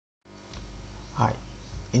Hi,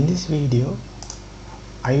 in this video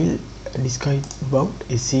I will discuss about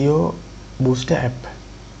SEO Booster app.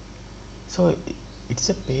 So it's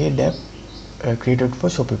a paid app created for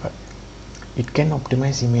Shopify. It can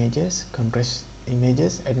optimize images, compress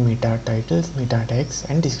images, add meta titles, meta tags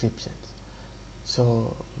and descriptions.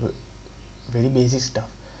 So very basic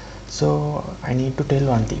stuff. So I need to tell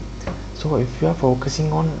one thing. So if you are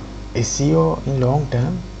focusing on SEO in long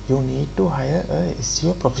term, you need to hire a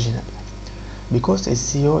SEO professional, because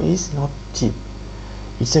SEO is not cheap.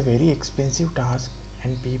 It's a very expensive task,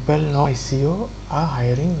 and people know SEO are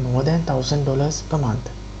hiring more than $1,000 per month,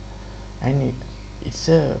 and it's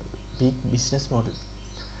a big business model.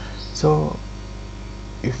 So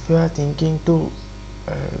if you are thinking to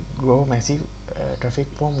grow massive traffic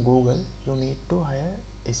from Google, you need to hire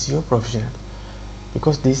SEO professional,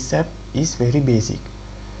 because this app is very basic.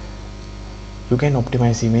 You can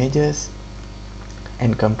optimize images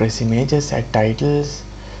and compress images, add titles,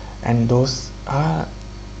 and those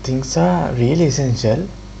things are really essential,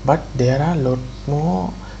 but there are a lot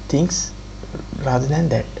more things rather than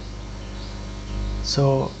that.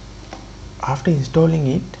 So after installing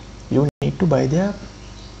it, you need to buy the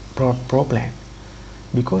pro plan,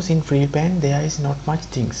 because in free plan there is not much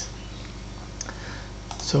things.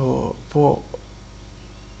 So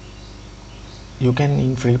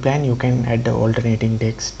in free plan you can add the alternating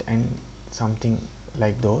text and something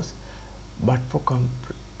like those, but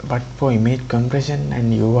for image compression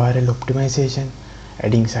and URL optimization,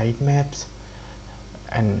 adding sitemaps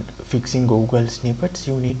and fixing Google snippets,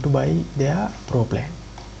 you need to buy their pro plan.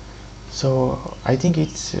 So I think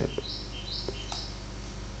it's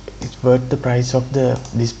worth the price of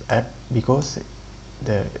this app, because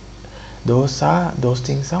those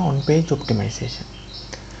things are on page optimization.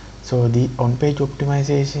 So the on page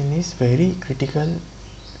optimization is very critical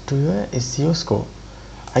to your SEO score.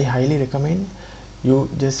 I highly recommend you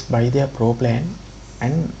just buy their pro plan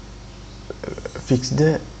and fix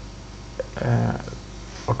the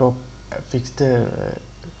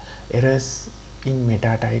errors in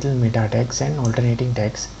meta title, meta tags and alternating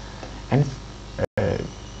tags, and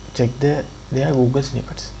check their Google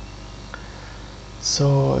snippets.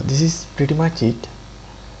 So this is pretty much it.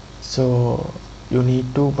 So you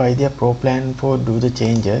need to buy their pro plan for do the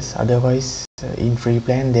changes, otherwise in free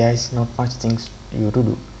plan there is not much things you to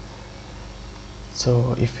do.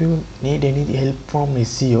 So if you need any help from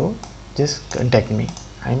SEO, just contact me.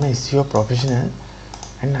 I'm a SEO professional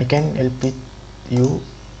and I can help with you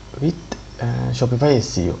with Shopify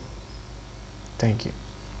SEO. Thank you.